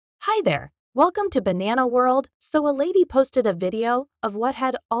Hi there. Welcome to Banana World. So a lady posted a video of what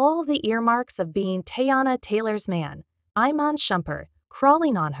had all the earmarks of being Teyana Taylor's man, Iman Shumpert,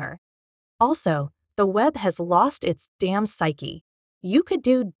 crawling on her. Also, the web has lost its damn psyche. You could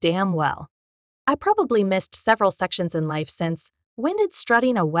do damn well. I probably missed several sections in life since, when did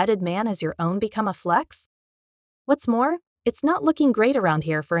strutting a wedded man as your own become a flex? What's more, it's not looking great around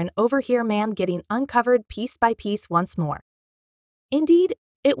here for an over-here man getting uncovered piece by piece once more. Indeed,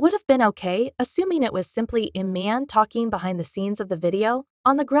 it would have been okay, assuming it was simply Iman talking behind the scenes of the video,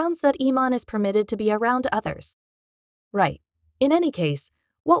 on the grounds that Iman is permitted to be around others. Right. In any case,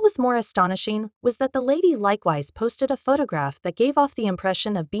 what was more astonishing was that the lady likewise posted a photograph that gave off the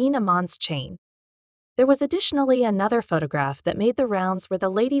impression of being Iman's chain. There was additionally another photograph that made the rounds where the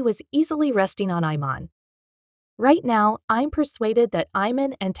lady was easily resting on Iman. Right now, I'm persuaded that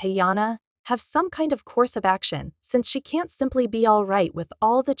Iman and Teyana have some kind of course of action, since she can't simply be all right with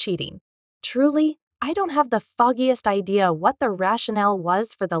all the cheating. Truly, I don't have the foggiest idea what the rationale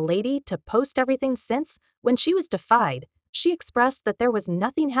was for the lady to post everything since, when she was defied, she expressed that there was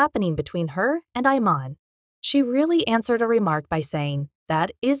nothing happening between her and Iman. She really answered a remark by saying, "That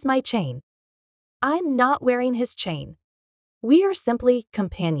is my chain. I'm not wearing his chain. We are simply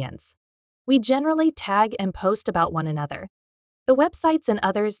companions. We generally tag and post about one another." The websites and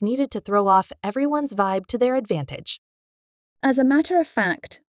others needed to throw off everyone's vibe to their advantage. As a matter of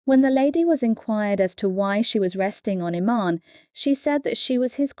fact, when the lady was inquired as to why she was resting on Iman, she said that she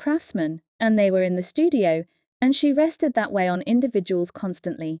was his craftsman, and they were in the studio, and she rested that way on individuals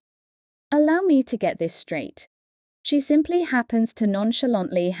constantly. Allow me to get this straight. She simply happens to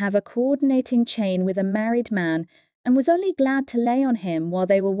nonchalantly have a coordinating chain with a married man and was only glad to lay on him while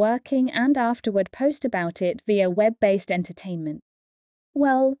they were working and afterward post about it via web-based entertainment.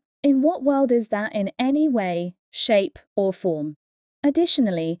 Well, in what world is that in any way, shape, or form?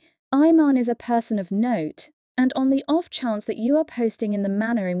 Additionally, Iman is a person of note, and on the off chance that you are posting in the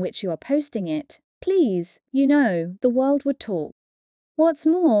manner in which you are posting it, please, the world would talk. What's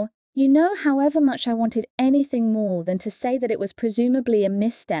more, however much I wanted anything more than to say that it was presumably a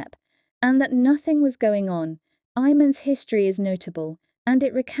misstep, and that nothing was going on, Iman's history is notable, and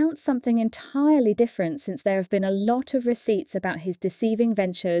it recounts something entirely different since there have been a lot of receipts about his deceiving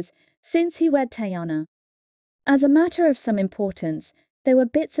ventures since he wed Teyana. As a matter of some importance, there were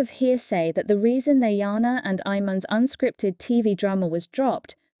bits of hearsay that the reason Teyana and Iman's unscripted TV drama was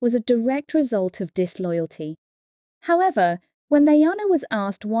dropped was a direct result of disloyalty. However, when Teyana was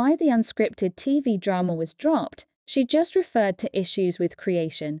asked why the unscripted TV drama was dropped, she just referred to issues with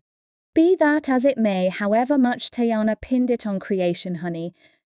creation. Be that as it may, however much Teyana pinned it on creation, honey,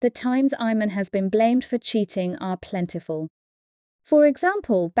 the times Iman has been blamed for cheating are plentiful. For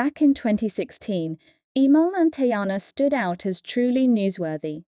example, back in 2016, Iman and Teyana stood out as truly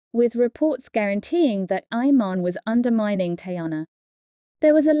newsworthy, with reports guaranteeing that Iman was undermining Teyana.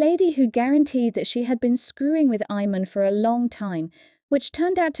 There was a lady who guaranteed that she had been screwing with Iman for a long time, which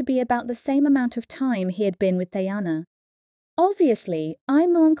turned out to be about the same amount of time he had been with Teyana. Obviously,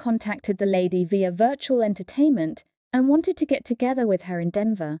 Iman contacted the lady via virtual entertainment and wanted to get together with her in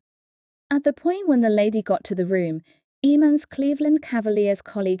Denver. At the point when the lady got to the room, Iman's Cleveland Cavaliers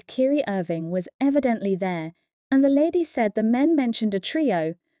colleague Kyrie Irving was evidently there, and the lady said the men mentioned a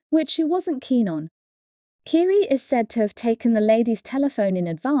trio, which she wasn't keen on. Kyrie is said to have taken the lady's telephone in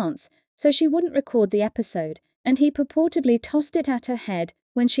advance so she wouldn't record the episode, and he purportedly tossed it at her head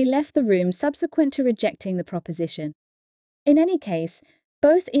when she left the room subsequent to rejecting the proposition. In any case,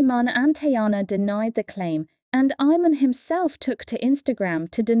 both Iman and Teyana denied the claim, and Iman himself took to Instagram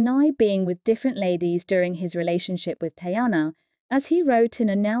to deny being with different ladies during his relationship with Teyana, as he wrote in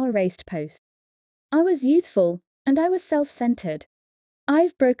a now-erased post. "I was youthful, and I was self-centered.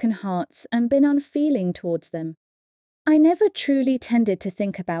 I've broken hearts and been unfeeling towards them. I never truly tended to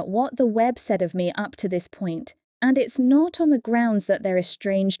think about what the web said of me up to this point, and it's not on the grounds that they're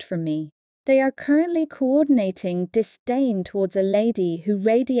estranged from me. They are currently coordinating disdain towards a lady who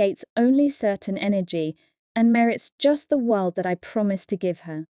radiates only certain energy and merits just the world that I promised to give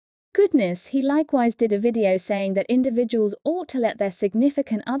her." Goodness, he likewise did a video saying that individuals ought to let their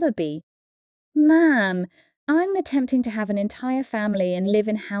significant other be. Ma'am, I'm attempting to have an entire family and live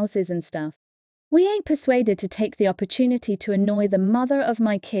in houses and stuff. We ain't persuaded to take the opportunity to annoy the mother of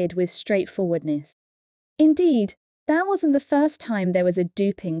my kid with straightforwardness. Indeed, that wasn't the first time there was a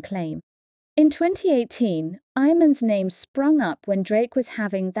duping claim. In 2018, Iman's name sprung up when Drake was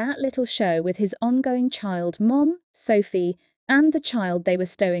having that little show with his ongoing child mom, Sophie, and the child they were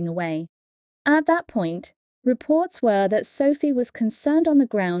stowing away. At that point, reports were that Sophie was concerned on the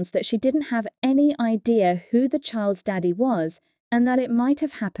grounds that she didn't have any idea who the child's daddy was, and that it might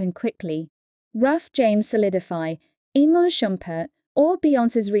have happened quickly. Rough James Solidify, Iman Shumpert, or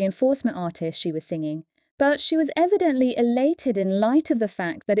Beyoncé's reinforcement artist she was singing, but she was evidently elated in light of the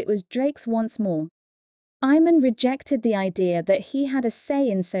fact that it was Drake's once more. Iman rejected the idea that he had a say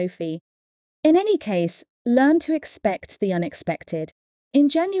in Sophie. In any case, learn to expect the unexpected. In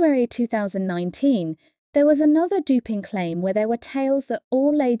January 2019, there was another duping claim where there were tales that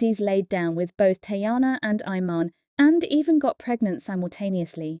all ladies laid down with both Teyana and Iman and even got pregnant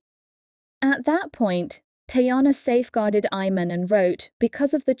simultaneously. At that point, Teyana safeguarded Iman and wrote,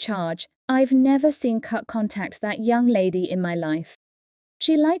 "Because of the charge, I've never seen cut contact that young lady in my life."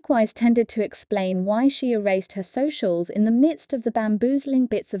 She likewise tended to explain why she erased her socials in the midst of the bamboozling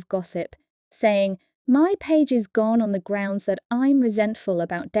bits of gossip, saying, "My page is gone on the grounds that I'm resentful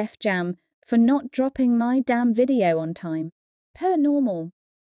about Def Jam for not dropping my damn video on time." Per normal.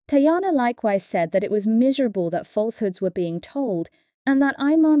 Teyana likewise said that it was miserable that falsehoods were being told, and that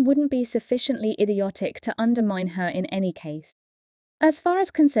Iman wouldn't be sufficiently idiotic to undermine her in any case. As far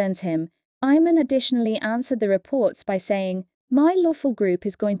as concerns him, Iman additionally answered the reports by saying, "My lawful group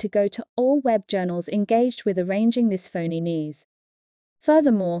is going to go to all web journals engaged with arranging this phony news.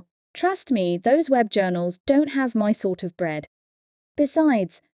 Furthermore, trust me, those web journals don't have my sort of bread.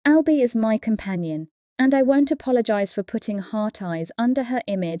 Besides, Albie is my companion, and I won't apologize for putting heart eyes under her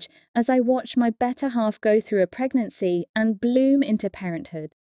image as I watch my better half go through a pregnancy and bloom into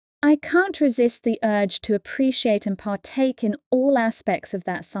parenthood. I can't resist the urge to appreciate and partake in all aspects of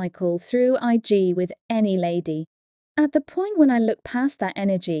that cycle through IG with any lady. At the point when I look past that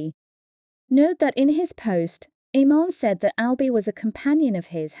energy." Note that in his post, Iman said that Albie was a companion of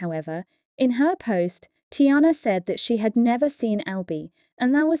his. However, in her post, Teyana said that she had never seen Albie,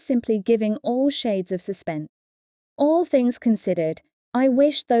 and that was simply giving all shades of suspense. All things considered, I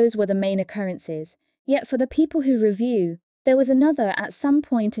wish those were the main occurrences, yet for the people who review, there was another at some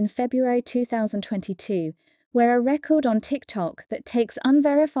point in February 2022, where a record on TikTok that takes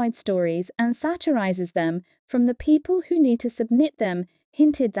unverified stories and satirizes them from the people who need to submit them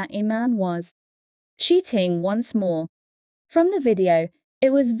hinted that Iman was cheating once more. From the video,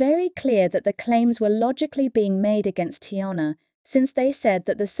 it was very clear that the claims were logically being made against Teyana, since they said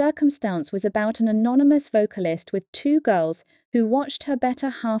that the circumstance was about an anonymous vocalist with two girls who watched her better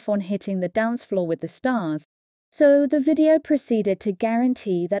half on hitting the dance floor with the stars. So the video proceeded to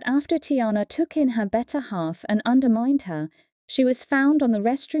guarantee that after Teyana took in her better half and undermined her, she was found on the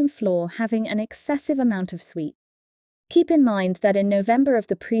restroom floor having an excessive amount of sweet. Keep in mind that in November of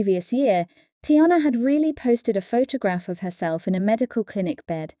the previous year, Teyana had really posted a photograph of herself in a medical clinic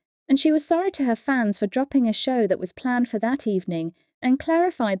bed, and she was sorry to her fans for dropping a show that was planned for that evening and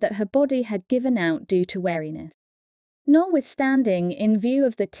clarified that her body had given out due to weariness. Notwithstanding, in view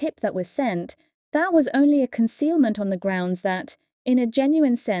of the tip that was sent, that was only a concealment on the grounds that, in a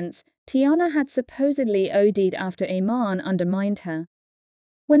genuine sense, Teyana had supposedly OD'd after Iman undermined her.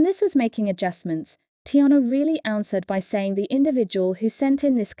 When this was making adjustments, Teyana really answered by saying the individual who sent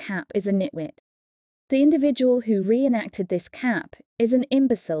in this cap is a nitwit. The individual who reenacted this cap is an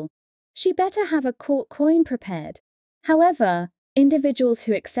imbecile. She better have a court coin prepared. However, individuals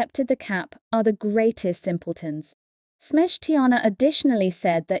who accepted the cap are the greatest simpletons. Smesh Teyana additionally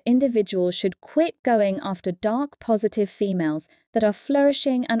said that individuals should quit going after dark positive females that are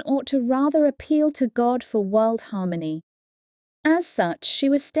flourishing and ought to rather appeal to God for world harmony. As such, she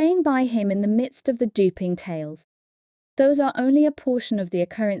was staying by him in the midst of the duping tales. Those are only a portion of the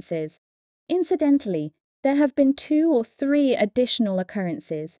occurrences. Incidentally, there have been 2 or 3 additional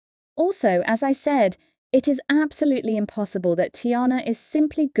occurrences. Also, as I said, it is absolutely impossible that Teyana is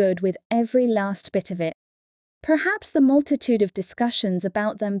simply good with every last bit of it. Perhaps the multitude of discussions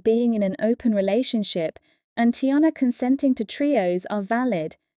about them being in an open relationship and Teyana consenting to trios are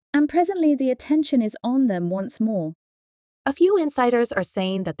valid, and presently the attention is on them once more. A few insiders are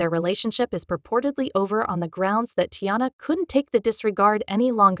saying that their relationship is purportedly over on the grounds that Teyana couldn't take the disregard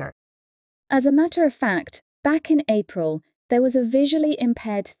any longer. As a matter of fact, back in April, there was a visually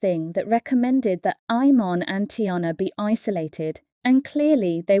impaired thing that recommended that Iman and Teyana be isolated, and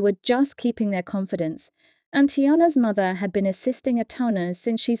clearly they were just keeping their confidence, and Teyana's mother had been assisting Atana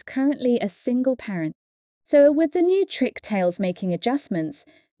since she's currently a single parent. So with the new trick tales making adjustments,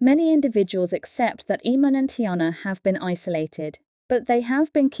 many individuals accept that Iman and Teyana have been isolated, but they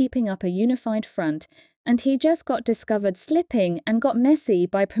have been keeping up a unified front, and he just got discovered slipping and got messy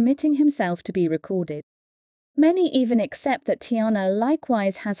by permitting himself to be recorded. Many even accept that Teyana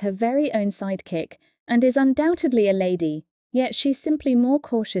likewise has her very own sidekick and is undoubtedly a lady, yet she's simply more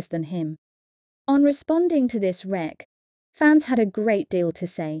cautious than him. On responding to this wreck, fans had a great deal to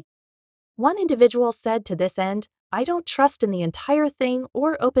say. One individual said to this end, I don't trust in the entire thing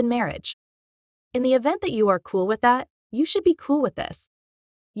or open marriage. In the event that you are cool with that, you should be cool with this.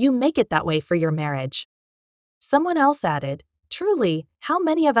 You make it that way for your marriage. Someone else added, truly, how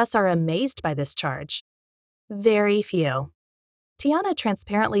many of us are amazed by this charge? Very few. Teyana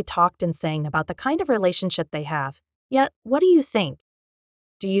transparently talked and sang about the kind of relationship they have. Yet, what do you think?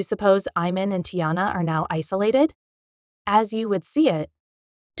 Do you suppose Iman and Teyana are now isolated? As you would see it,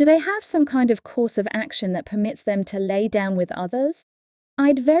 Do they have some kind of course of action that permits them to lay down with others?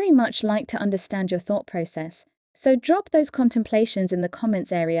 I'd very much like to understand your thought process, so drop those contemplations in the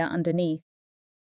comments area underneath.